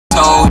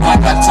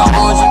like I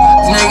told you.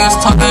 Niggas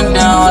talking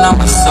down, I'm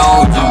a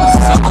soldier.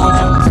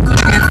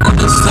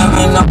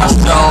 AK-47 on my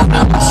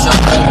shoulder.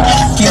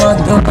 Keep my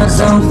guns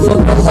on,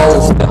 fuck the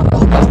holster.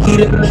 Keep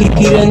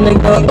the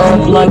nigga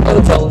up like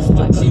a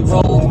toaster. She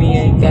rolled me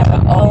and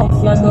got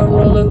off like a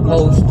roller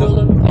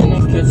coaster. In the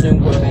kitchen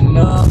whipping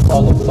up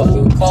all the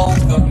fucking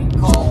coca.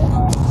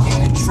 In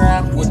the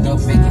trap with the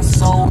baking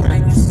soda.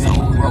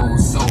 Roll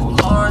so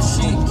large,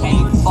 shit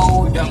can't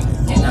fold up.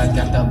 And I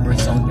got the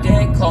bricks on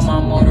deck, call my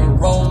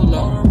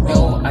Motorola.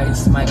 Yo,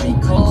 ice might be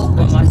cold,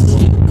 but my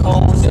shit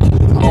colder.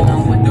 And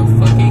I'm with the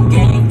fucking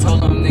gang,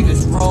 told them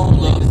niggas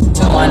roll up.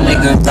 Tell my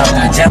niggas out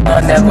the jam,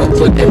 I never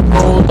put that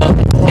roll up.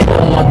 And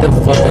I'm out the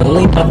fucking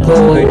link, I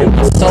pour it in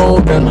my soul.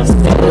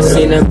 Never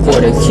seen that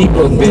quarter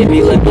keeper,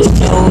 baby, let me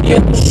show ya.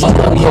 All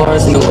the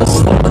cars know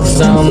it's fuck,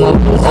 some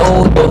up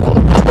older.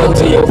 I go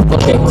to your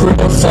fucking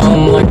crib,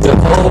 something like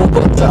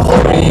Jehovah.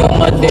 Jehovah on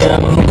my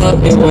damn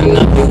hip, it when I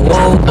do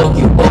over.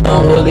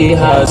 I'm really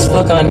high as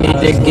fuck, I need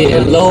to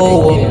get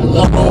lower.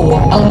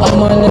 All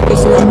my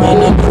niggas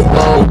running up the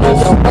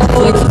boulders.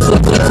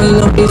 Flexing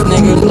up these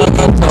niggas like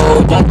I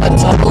told you.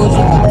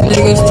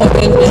 Niggas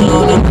talking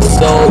down, I'm a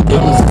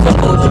soldier.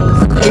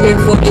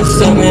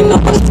 AK-47 on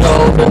my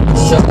shoulder.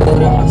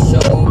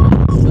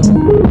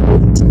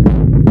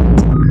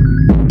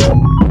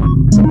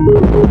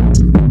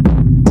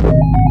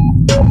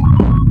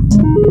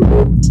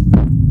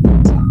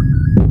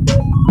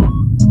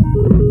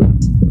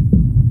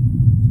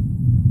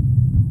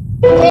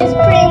 It's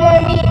Primo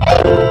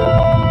V8.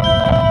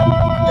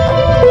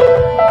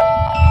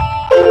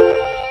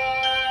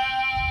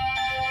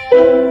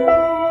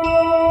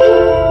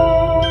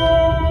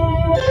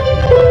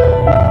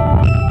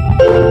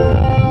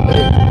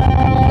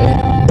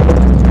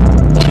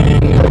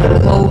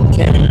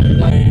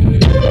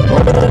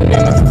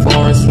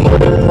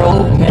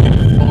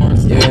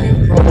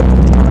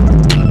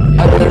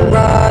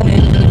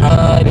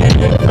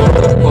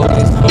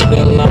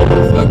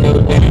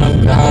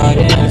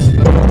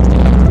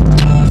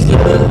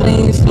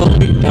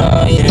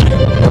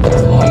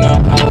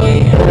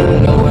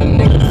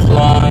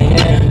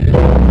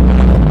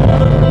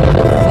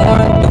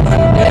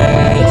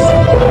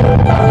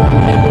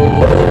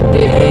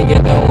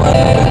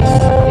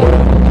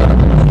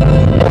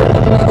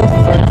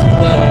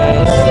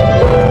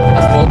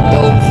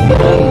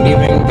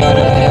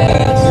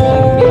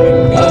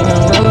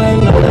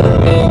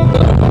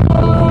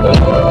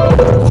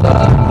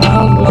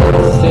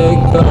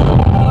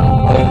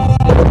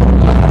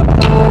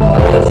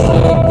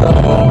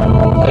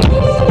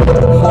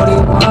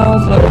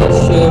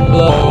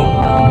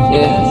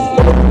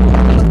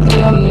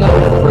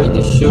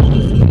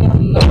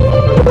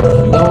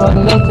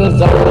 Cause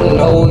I don't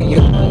know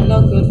you.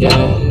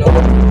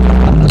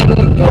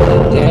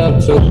 Damn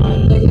too.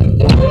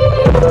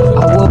 I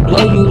will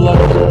blow you like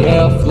a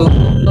damn flu.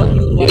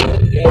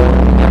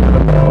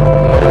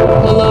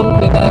 Pull up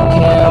in that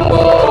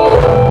camo,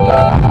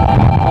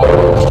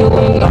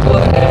 shooting up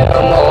with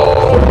ammo.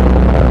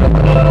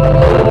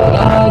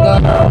 Now I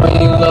gotta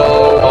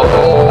reload.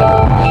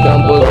 Them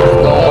bullets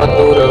going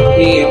through the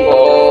people.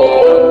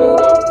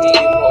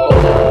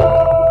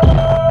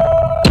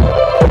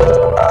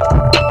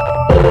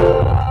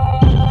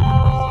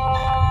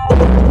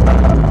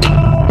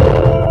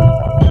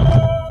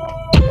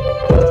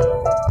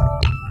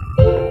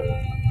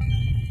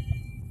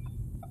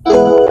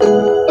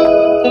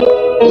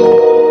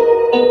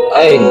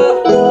 Hey,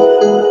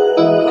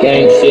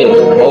 gang shit,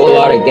 whole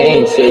lot of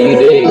gang shit, you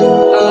dig?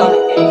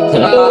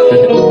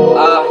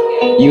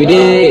 You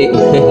dig?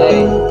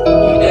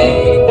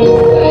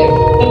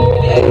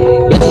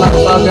 Bitch, my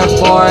fucking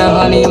foreign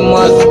honey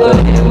mustard.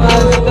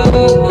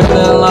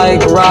 Feeling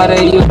like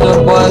Ryder used to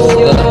bust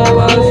up.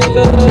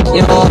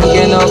 You don't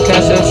get no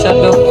cash, so shut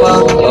the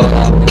fuck up.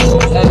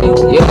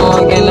 You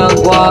don't get no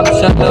guap,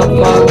 shut the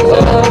fuck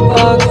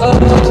up.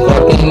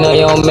 Fucking know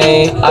your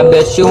man, I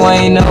bet you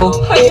ain't know.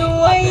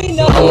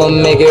 I'ma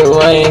make it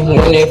rain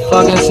when it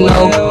fucking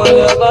snow.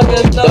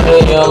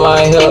 30 on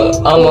my hip,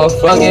 I'ma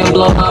fucking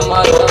blow.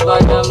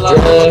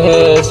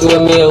 Dreadheads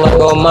with me like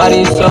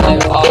Almighty so.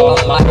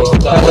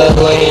 Cause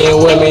when you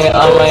with me, I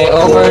might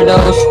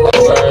overdose.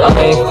 I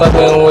ain't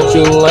fucking with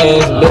you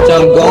lanes, bitch,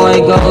 I'm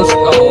going ghost.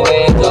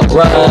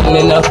 Riding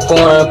in the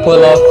foreign,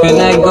 pull off in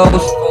that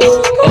ghost.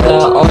 And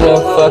I own the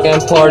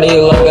fucking party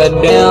like a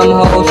damn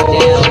host.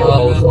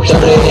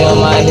 30 on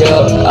my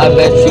hip, I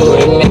bet you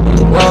would make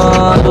me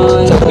run.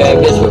 Took that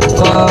bitch with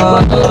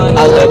fun,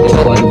 I left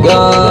it with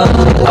gun.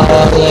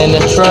 All in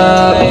the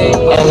trap,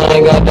 and I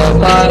got the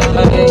pot.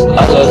 I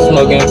love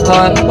smoking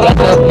pot, got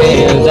the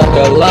beans at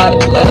the lot.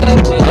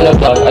 On the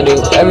block, I do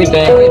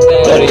everything.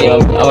 30 on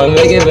me, I'ma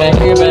make it bang.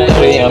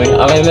 30 on me,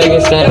 I'ma make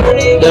it stand.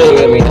 30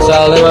 with me, it's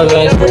all in my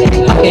veins.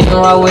 I can't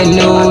ride with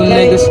new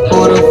niggas,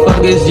 who the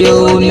fuck is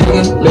you,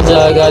 nigga? Bitch,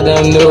 I got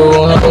them new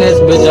hundreds,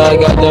 bitch, I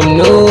got them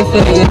new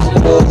figures.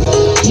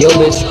 Yo,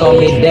 bitch, call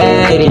me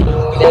daddy.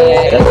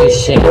 That's a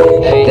shame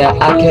that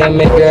I can't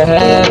make her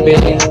happy,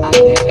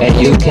 and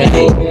you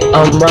can't.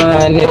 I'm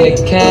riding in the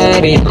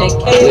caddy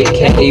with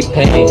Katy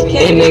Payne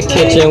in the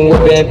kitchen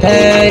whipping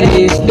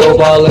patties, dope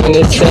all in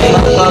the same.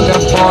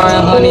 Fucking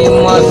foreign honey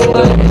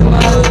mustard,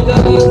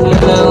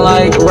 feeling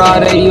like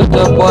Roddy, you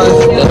the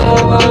buster.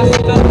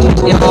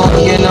 You don't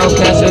get no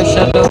cash, so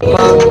shut the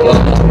fuck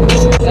up.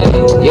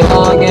 You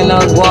don't get no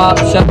guap,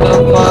 shut the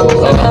fuck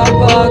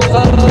up.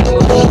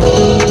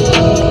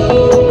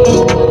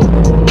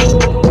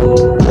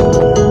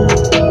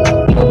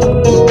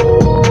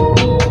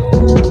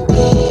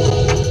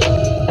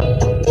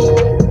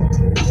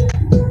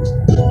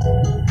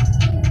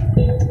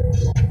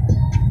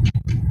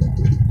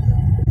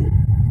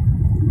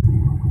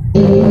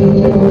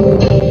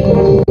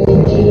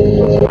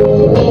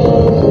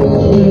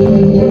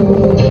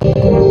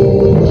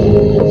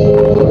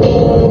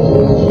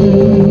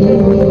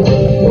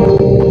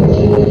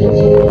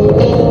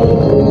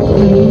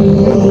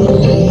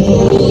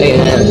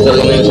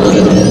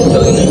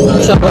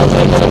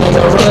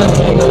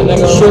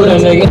 Shoot a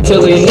nigga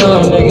till he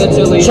numb,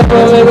 chop a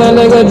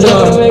nigga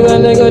jump.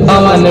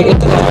 All my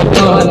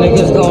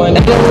niggas going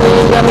down.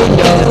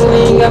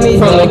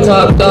 From the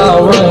cops all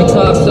run,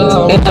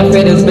 and I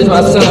fed this bitch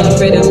my son.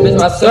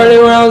 30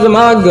 rounds of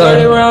my gun.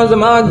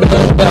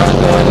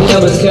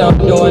 Never count,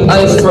 doing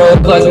ice froze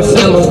like a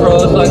symbol.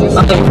 I ain't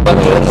fucking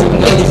with you,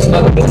 niggas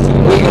fucking with you.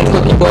 We gon'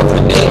 cook you up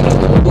for dinner.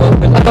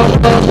 I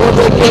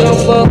don't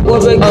fuck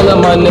with big. All of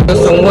my niggas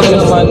some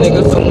winners, I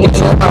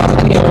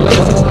can't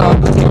remember how I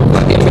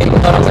fucking make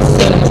out of my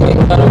son.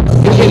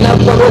 You cannot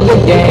fuck with the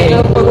game.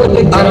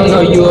 I don't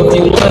know you if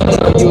you want. I'll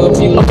bet you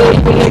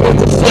niggas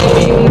the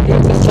same.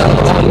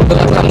 Tell me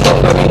like I'm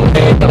fucking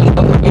game.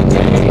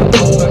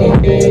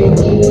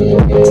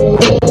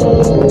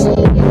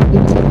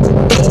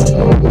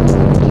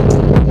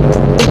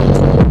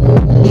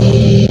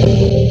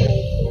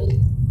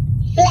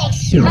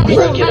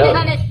 Break it up.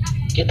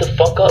 Get the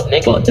fuck up,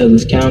 nigga. Fuck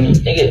Douglas County.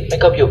 Nigga,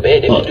 make up your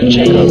bed if you do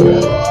check up,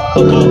 bro.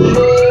 Fuck off.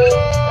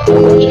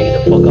 Bro,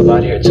 get the fuck up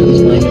out here too. It's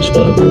lame as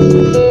fuck.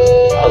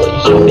 Hold up,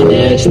 you Stupid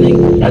ass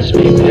nigga. I just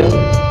made bail.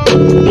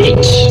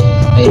 Bitch.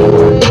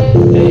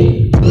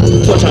 Hey.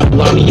 So try to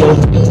block me, yo.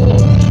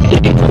 They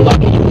ain't gonna lock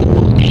me, yo.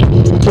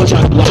 So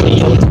try to block me,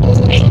 yo.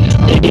 They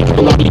ain't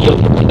gonna lock me, yo.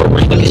 The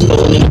ring like it's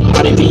stolen in the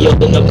pot and be yo.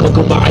 In the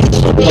cocoa bar, it's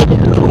so low.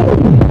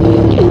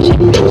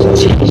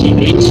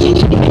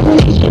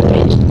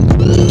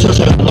 So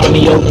try to block me,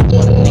 yo.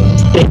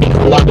 They ain't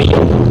gonna lock me, yo.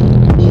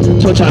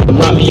 So try to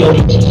block me, yo.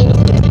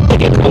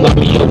 They ain't gonna lock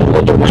me, yo.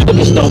 The ring like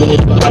it's stolen in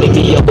the pot and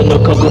be yo. In the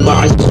cocoa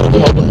bar, it's so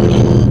low.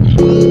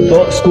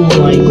 Fuck school,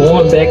 I ain't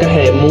going back. I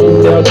had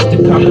moved out just to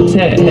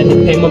contact. Had to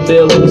pay my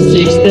bill over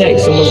 6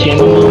 stacks. Almost gave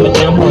my mom a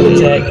damn heart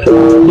attack.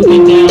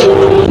 Looking down on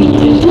money,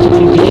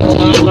 big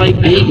time like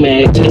Big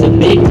Mac. Had a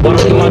big bar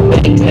in my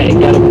backpack.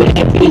 Got a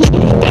bad bitch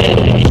with a bad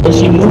ass. But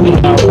she moving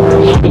out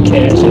with her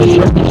cash. And the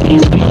truck is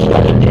easy.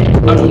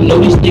 I don't know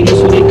these niggas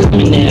who they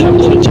coming at. I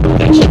go to chop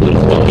that shit with a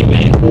fucking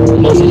man.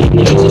 Most of these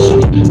niggas are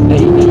shit.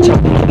 Hey,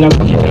 chopping it up.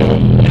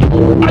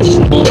 I just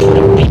know for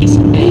the beats.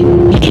 Hey, he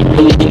ain't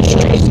really in the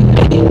streets.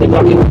 They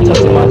rockin'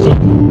 touching my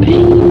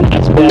team.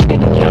 That's back in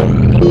the county.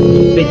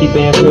 50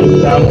 band for the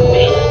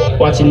fountain.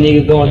 Watch a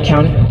nigga go and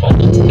count it.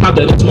 I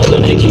bet it's more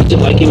than they keep it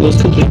like it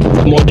was cooking.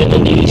 More than a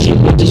nigga shit.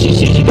 What did she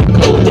say? She got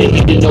cold. They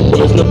needed no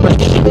rules, no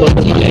pressure. She fucked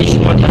my ace,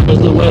 my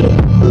diamonds, the weather.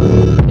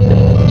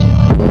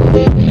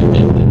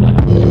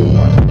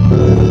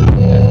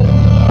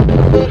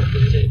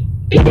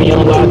 If we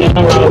on lockdown,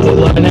 rob it,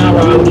 lockdown,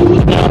 rob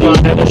it. Now my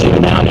habit,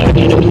 shit down, never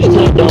get a new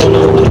stuff, don't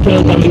know. The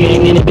trail coming,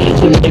 gang in the bitch,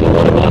 so nigga,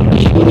 what about me?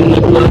 We can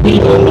look like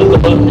people, what the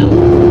fuck?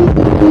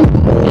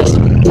 Yes.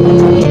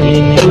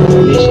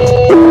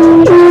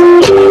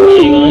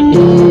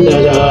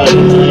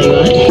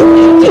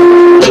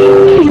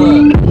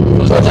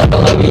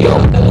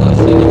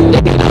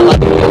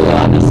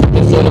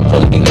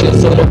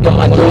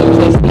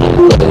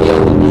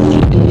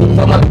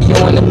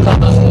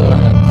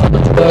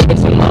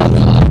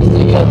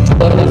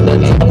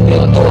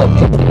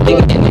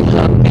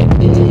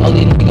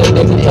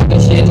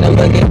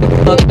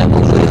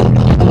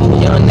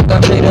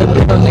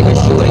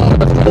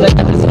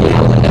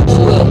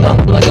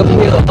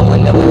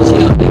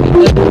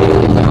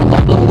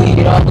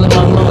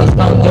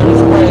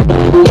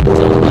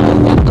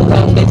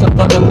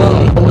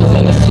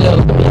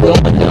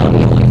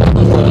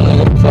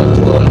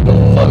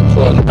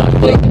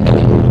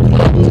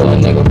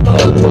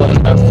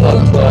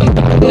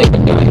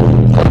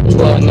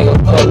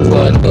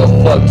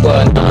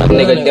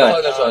 Nigga done.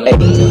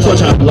 So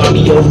try to block me,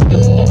 yo.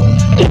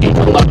 They ain't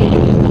gonna lock me, yo.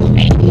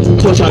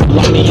 So try to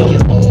block me, yo.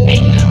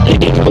 They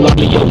ain't gonna lock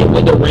me, yo.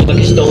 With the ring like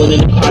it's stolen in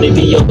the pot, it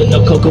be yo. With no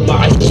cocoa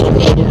bar, it's so low.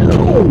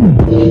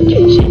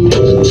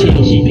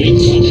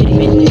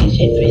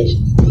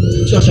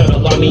 So try to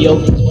lock me, yo.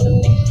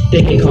 They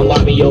ain't gonna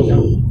lock me, yo.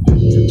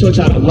 So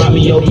try to block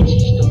me, yo.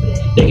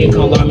 They can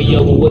come lock me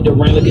over with the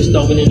rain like it's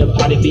stolen in the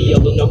pot, it be yo.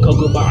 With no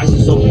cocoa bar,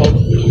 it's so low.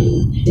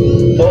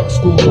 Fuck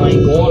school, I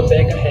ain't going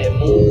back. I had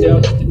moved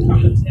out just to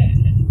contact.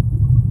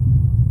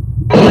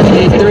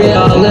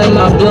 light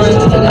my blunt.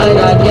 I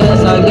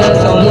got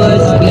so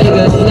much.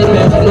 Niggas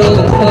sipping fruit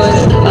punch.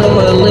 I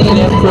put lean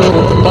in fruit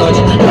punch.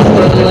 I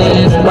put lean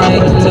in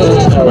Sprite too.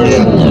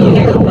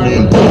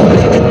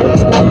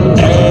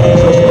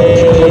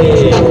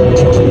 Hey,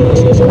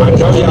 I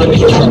know y'all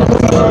niggas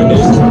fucking on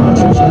this.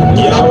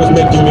 Yeah, I was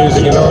making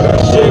music and all that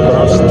shit, but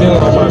I'm still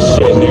on my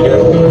shit, nigga.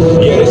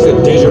 Yeah, this a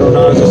digital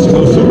Nas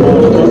exclusive,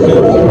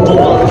 motherfucker.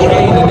 Boy,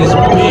 Kane in this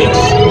bitch.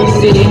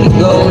 See,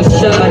 go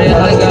shot it. I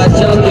got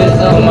junkies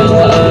on my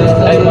line.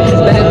 Ay,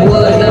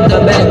 backwoods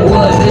after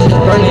backwoods, it's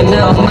just burning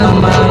out my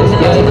mind.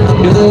 Yeah,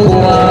 do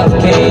I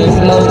can't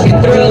smoke it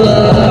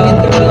thriller.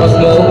 I'm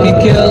smoking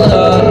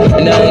killer.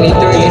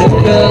 93 the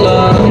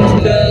pillar.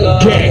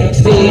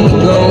 See,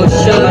 go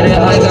shot it.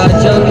 I got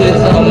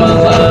junkies on my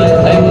line.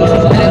 Ay,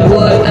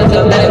 backwoods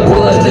after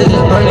backwoods, it's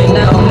just burning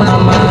out my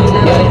mind.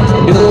 Yeah,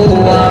 do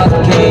I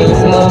can't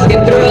smoke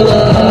it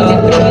thriller.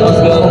 I'm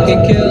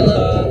smoking killer.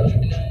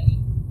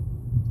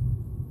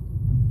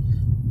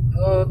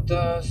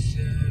 Soda,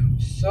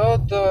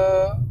 soda,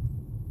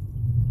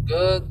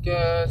 good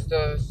gas,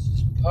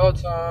 that's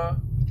potent.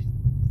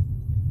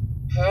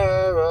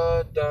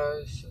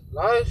 Paradise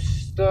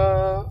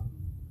lifestyle.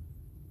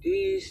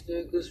 These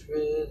niggas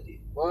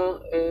really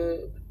want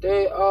it, but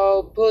they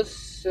all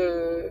pussy.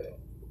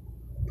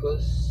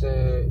 Pussy,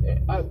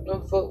 and I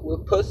don't fuck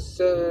with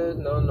pussy.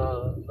 No,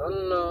 no, no,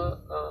 no,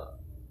 no.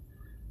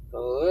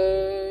 No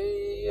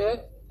way, yeah,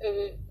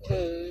 hey,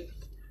 hey.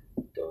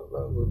 Don't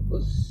fuck with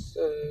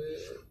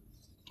pussy.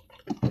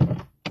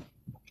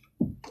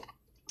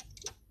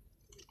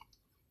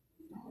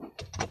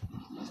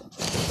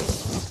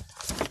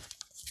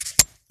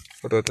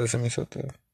 Вот это замесото.